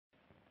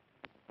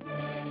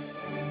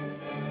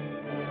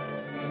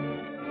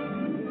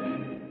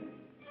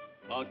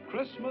A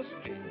Christmas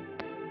Tree.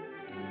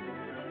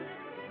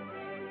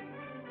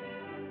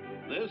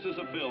 This is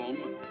a film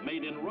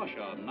made in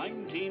Russia,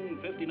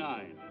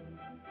 1959.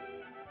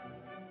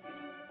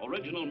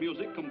 Original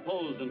music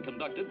composed and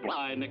conducted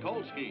by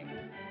Nikolsky.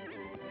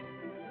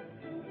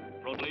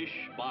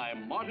 Published by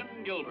Martin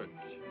Gilbert.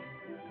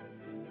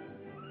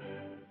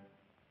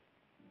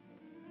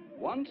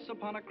 Once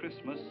upon a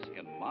Christmas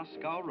in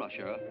Moscow,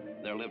 Russia,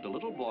 there lived a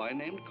little boy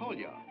named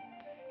Kolya.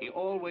 He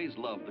always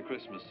loved the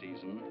Christmas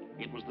season.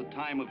 It was the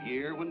time of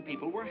year when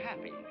people were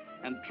happy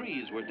and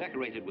trees were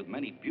decorated with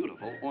many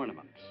beautiful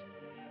ornaments.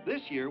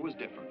 This year was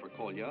different for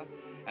Kolya.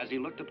 As he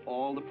looked at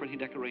all the pretty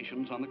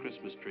decorations on the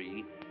Christmas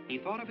tree, he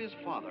thought of his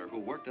father, who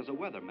worked as a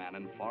weatherman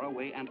in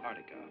faraway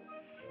Antarctica.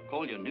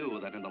 Kolya knew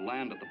that in the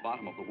land at the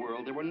bottom of the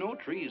world, there were no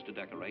trees to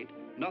decorate,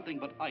 nothing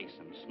but ice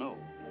and snow.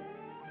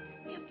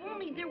 If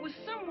only there was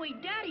some way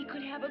Daddy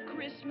could have a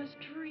Christmas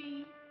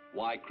tree.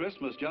 Why,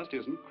 Christmas just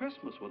isn't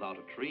Christmas without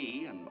a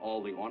tree and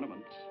all the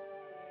ornaments.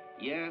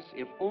 Yes,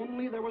 if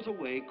only there was a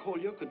way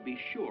Kolya could be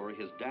sure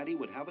his daddy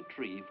would have a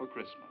tree for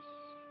Christmas.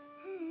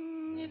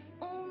 If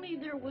only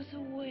there was a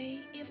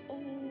way, if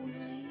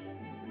only.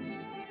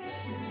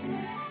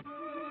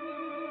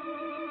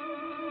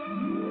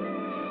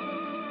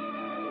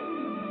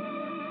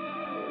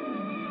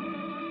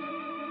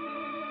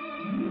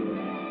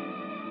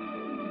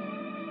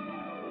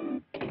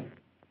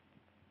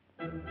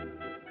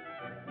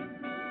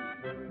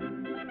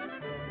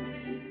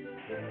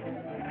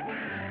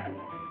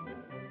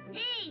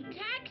 Hey,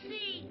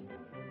 taxi!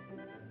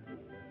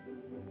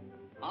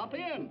 Hop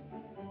in.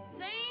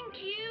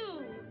 Thank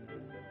you.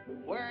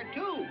 Where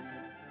to?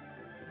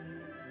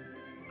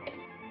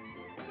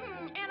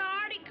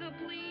 Antarctica,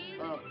 please.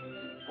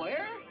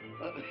 Where?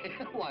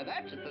 Why,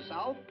 that's at the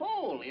South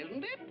Pole,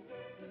 isn't it?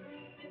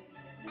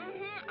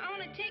 I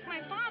want to take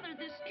my father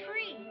this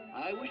tree.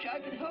 I wish I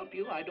could help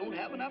you. I don't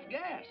have enough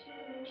gas.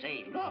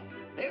 Say, look,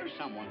 there's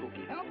someone who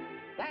can help.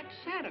 That's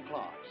Santa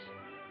Claus.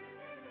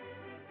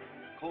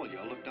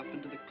 Kolya looked up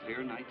into the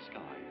clear night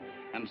sky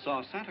and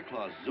saw Santa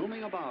Claus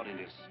zooming about in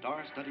his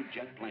star-studded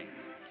jet plane.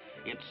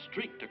 It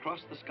streaked across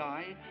the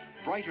sky,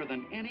 brighter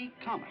than any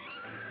comet.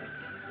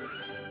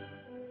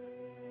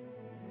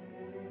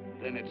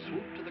 Then it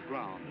swooped to the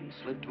ground and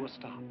slid to a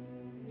stop.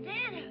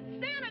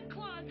 Santa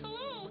Claus,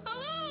 hello,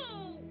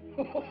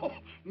 hello!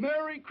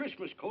 Merry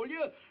Christmas,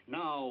 Kolya.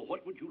 Now,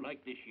 what would you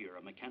like this year?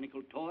 A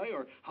mechanical toy,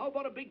 or how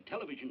about a big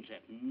television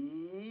set?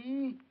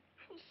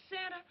 Oh,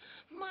 Santa,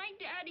 my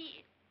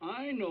daddy...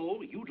 I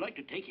know you'd like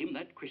to take him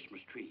that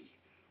Christmas tree.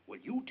 Well,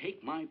 you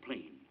take my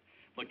plane,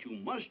 but you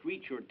must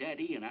reach your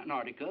daddy in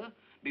Antarctica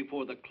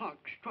before the clock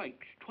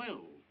strikes 12,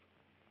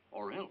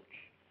 or else.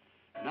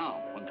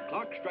 Now, when the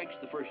clock strikes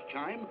the first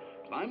chime,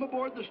 climb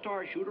aboard the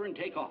Star Shooter and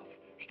take off.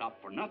 Stop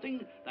for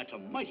nothing. That's a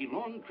mighty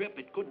long trip.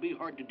 It could be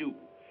hard to do.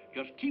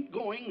 Just keep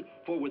going,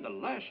 for with the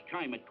last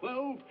chime at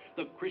 12,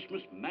 the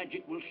Christmas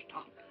magic will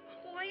stop.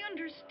 Oh, I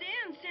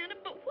understand, Santa,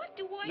 but what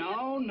do I...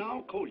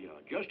 Now, Kolya,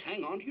 just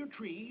hang on to your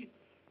tree.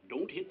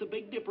 Don't hit the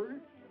Big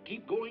Dipper.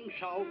 Keep going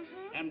south.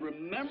 And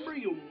remember,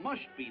 you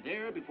must be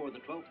there before the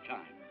 12th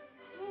chime.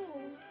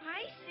 Oh,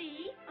 I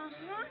see.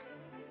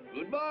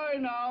 Goodbye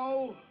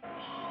now.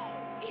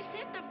 Is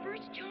that the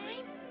first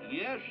chime?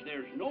 Yes,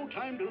 there's no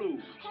time to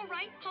lose. All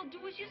right, I'll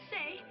do as you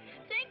say.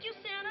 Thank you,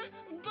 Santa.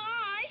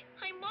 Bye.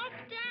 I'm off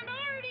to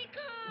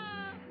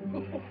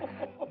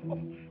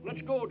Antarctica.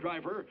 Let's go,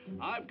 driver.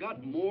 I've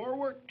got more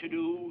work to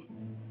do.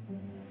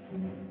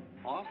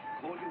 Off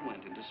Kolya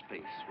went into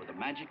space with the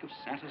magic of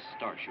Santa's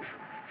Star Shooter.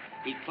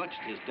 He clutched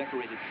his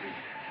decorated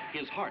tree,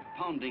 his heart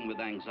pounding with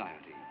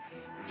anxiety,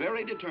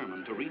 very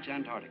determined to reach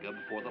Antarctica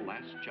before the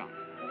last chime.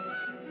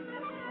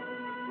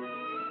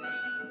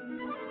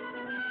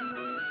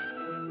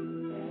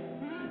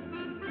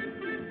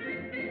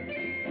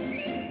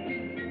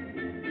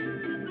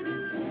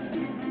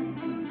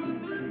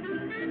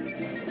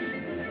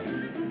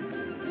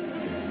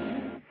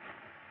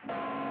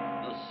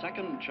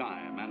 Second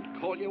chime,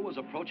 and Kolya was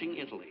approaching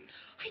Italy.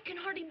 I can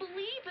hardly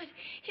believe it.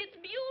 It's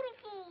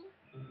beautiful.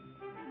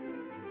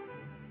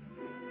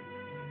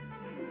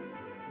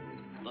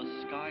 The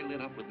sky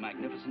lit up with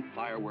magnificent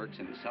fireworks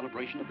in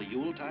celebration of the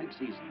Yuletide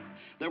season.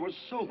 There was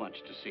so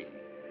much to see.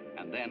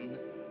 And then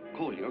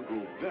Kolya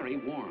grew very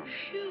warm.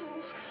 Phew,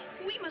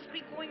 we must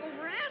be going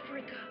over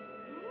Africa.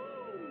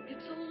 Ooh,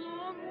 it's a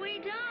long way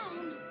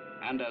down.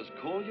 And as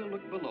Kolya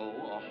looked below,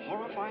 a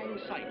horrifying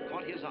sight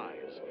caught his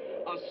eyes.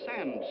 A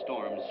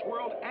sandstorm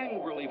swirled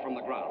angrily from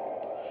the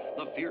ground.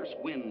 The fierce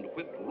wind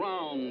whipped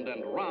round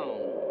and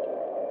round.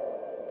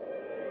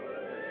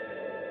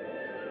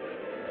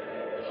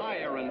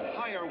 Higher and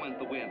higher went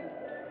the wind.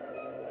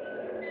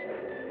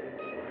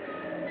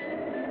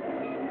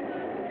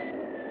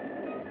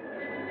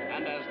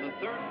 And as the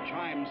third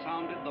chime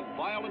sounded, the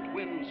violent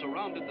wind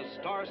surrounded the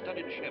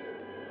star-studded ship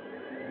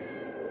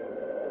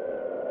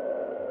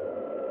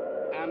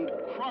and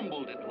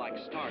crumbled it like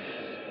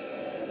stardust.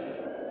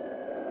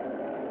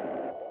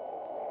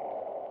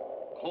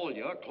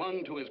 Kolya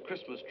clung to his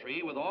Christmas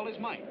tree with all his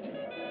might.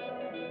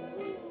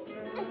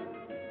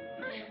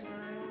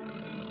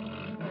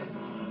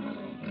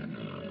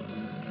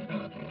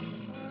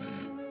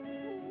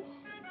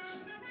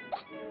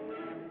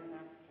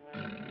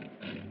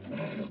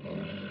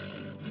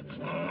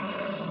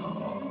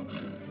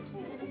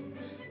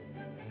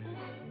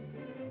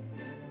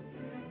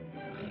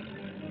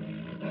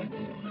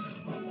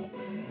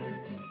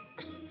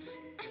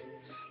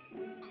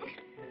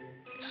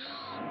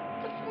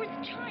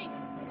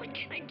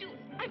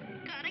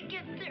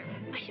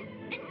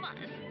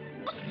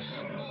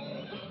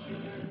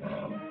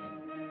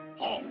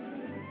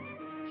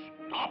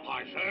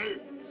 I say.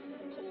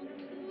 Oh,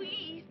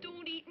 please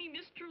don't eat me,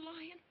 Mr.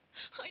 Lion.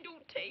 I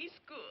don't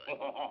taste good.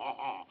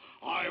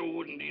 I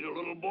wouldn't eat a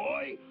little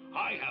boy.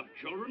 I have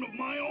children of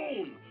my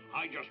own.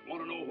 I just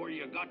want to know where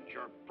you got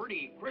your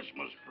pretty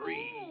Christmas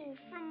tree. Oh,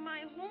 from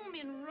my home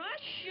in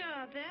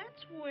Russia,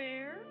 that's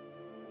where.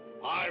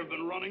 I've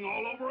been running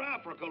all over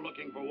Africa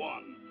looking for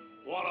one.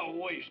 What a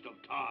waste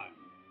of time.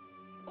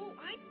 Oh,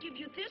 I'd give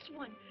you this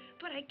one,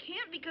 but I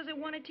can't because I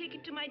want to take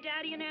it to my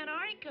daddy in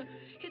Antarctica.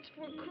 It's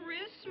for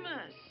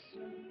Christmas.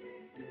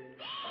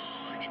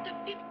 At the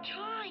 5th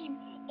chime.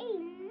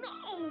 Oh,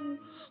 no.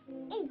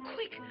 Oh,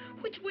 quick.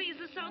 Which way is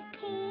the South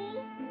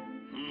Pole?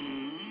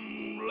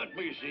 Let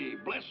me see.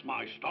 Bless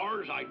my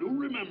stars, I do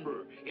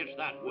remember. It's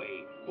that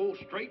way. Go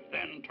straight,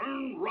 then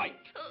turn right.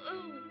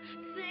 Oh,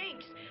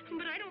 thanks.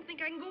 But I don't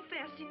think I can go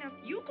fast enough.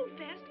 You go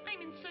fast.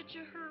 I'm in such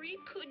a hurry.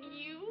 Could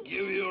you?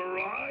 Give you a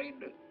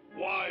ride?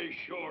 Why,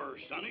 sure,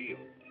 Sonny.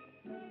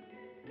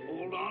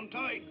 Hold on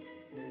tight.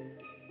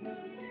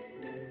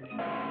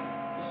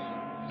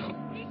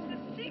 It's the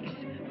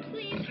 6th.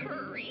 Please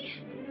hurry.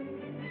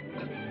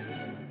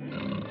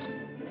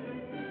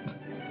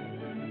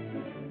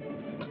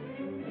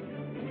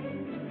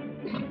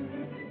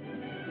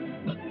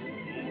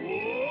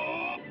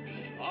 Whoops!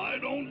 I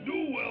don't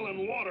do well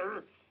in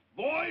water.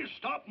 Boys,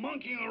 stop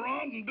monkeying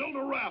around and build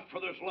a raft for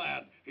this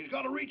lad. He's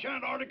got to reach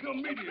Antarctica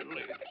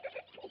immediately.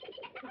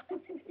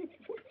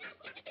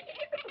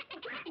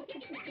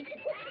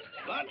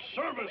 That's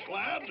service,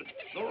 lad.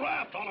 The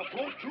raft ought to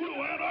float you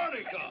to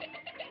Antarctica.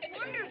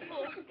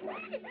 Wonderful.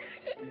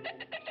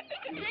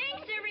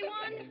 Thanks,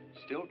 everyone.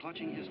 Still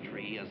clutching his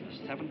tree as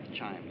the 7th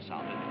chime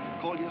sounded,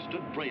 Kolya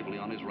stood bravely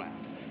on his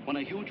raft. When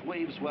a huge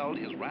wave swelled,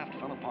 his raft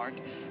fell apart.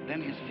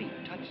 Then his feet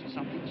touched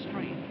something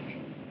strange.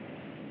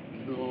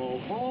 Now,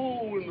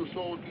 how in the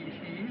salty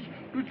seas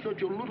did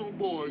such a little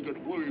boy get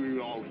way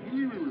out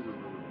here?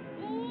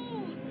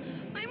 Oh,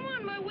 I'm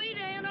on my way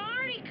to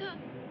Antarctica.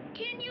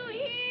 Can you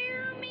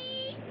hear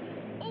me?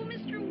 Oh,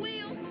 Mr.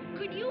 Whale,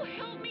 could you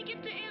help me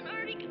get to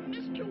Antarctica,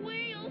 Mr.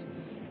 Whale?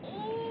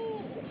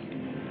 Oh.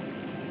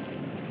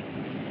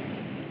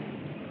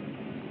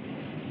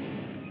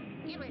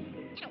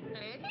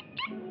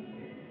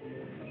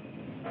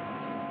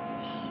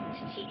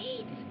 It's the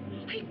 8th.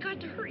 I've got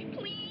to hurry,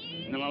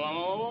 please.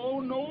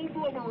 No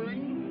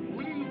blubbering.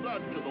 Leave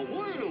that to the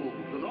whales,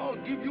 and I'll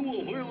give you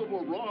a whale of a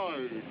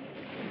ride.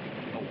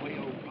 The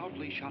whale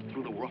proudly shot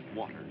through the rough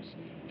waters,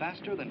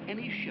 faster than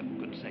any ship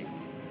could sail,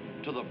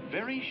 to the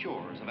very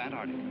shores of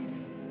Antarctica.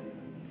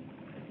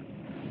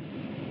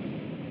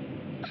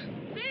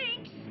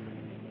 Thanks.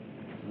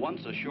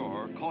 Once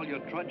ashore, Kolya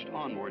trudged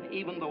onward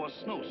even though a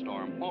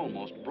snowstorm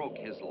almost broke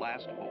his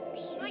last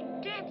hopes. My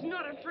dad's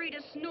not afraid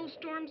of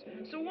snowstorms,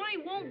 so I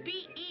won't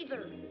be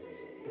either.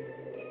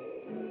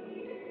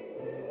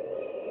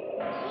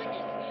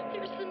 Goodness,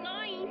 there's the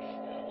 9th.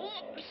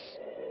 Oops.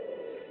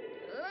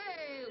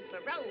 Oh,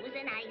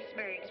 frozen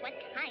icebergs. What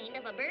kind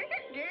of a bird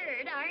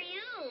are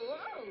you?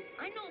 Oh,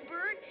 I'm no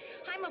bird.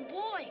 I'm a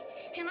boy,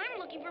 and I'm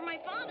looking for my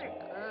father.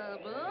 a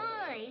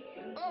boy.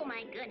 Oh,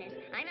 my goodness.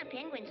 I'm a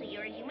penguin, so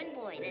you're a human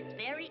boy. That's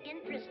very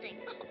interesting.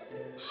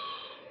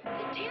 The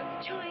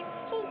 10th chime.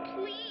 Oh,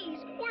 please.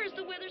 Where's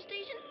the weather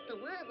station? The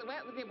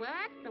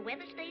what? The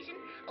weather station?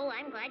 Oh,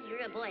 I'm glad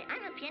you're a boy.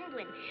 I'm a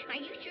penguin. Are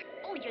you sure?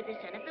 Oh, you're the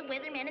son of the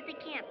weatherman at the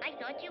camp. I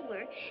thought you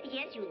were.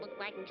 Yes, you look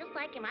like him, just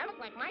like him. I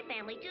look like my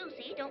family, too.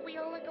 See, don't we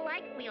all look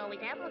alike? We always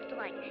have looked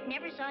alike.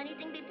 Never saw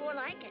anything before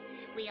like it.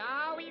 We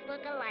always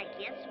look alike.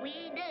 Yes,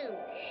 we do.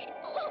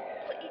 Oh,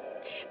 please.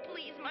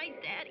 Please, my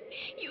daddy.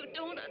 You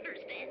don't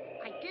understand.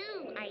 I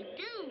do.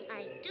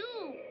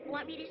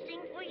 Want me to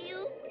sing for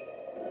you?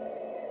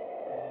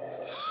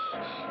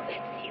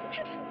 That's the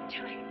 11th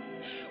chime.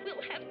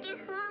 We'll have to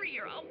hurry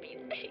or I'll be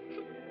late.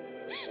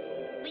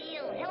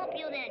 We'll help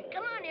you then.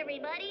 Come on,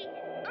 everybody.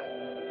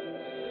 Oops.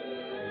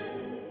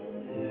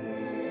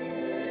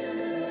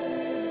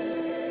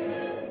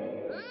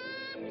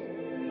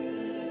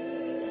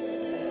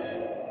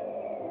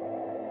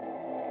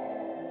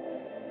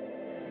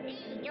 Hey,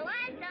 you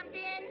want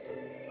something?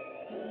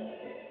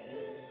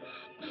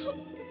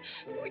 Oh,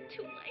 we're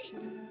too late.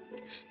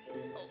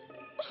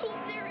 Oh,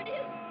 there it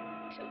is.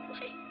 Too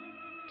late.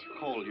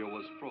 Kolya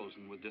was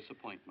frozen with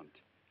disappointment.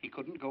 He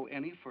couldn't go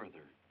any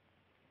further.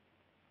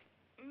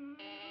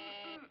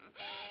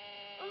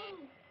 Oh.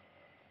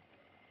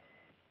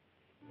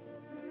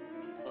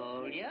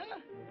 Kolya?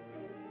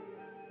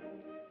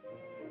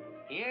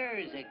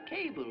 Here's a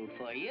cable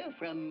for you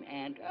from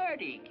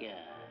Antarctica.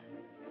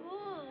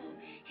 Oh,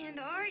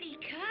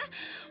 Antarctica?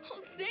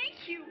 Oh,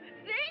 thank you.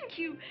 Thank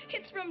you.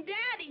 It's from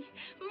Daddy.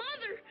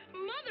 Mother,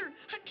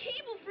 a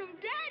cable from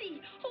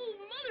Daddy. Oh,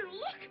 Mother,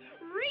 look.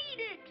 Read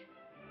it.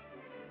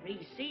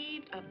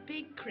 Received a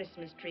big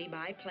Christmas tree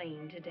by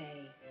plane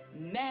today.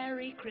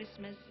 Merry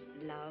Christmas,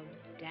 love,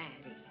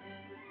 Daddy.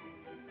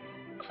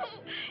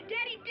 Oh,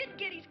 Daddy did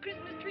get his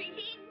Christmas tree.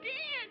 He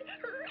did.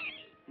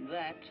 Hooray.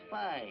 That's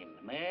fine.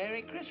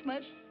 Merry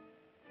Christmas.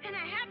 And a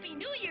Happy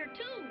New Year,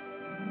 too.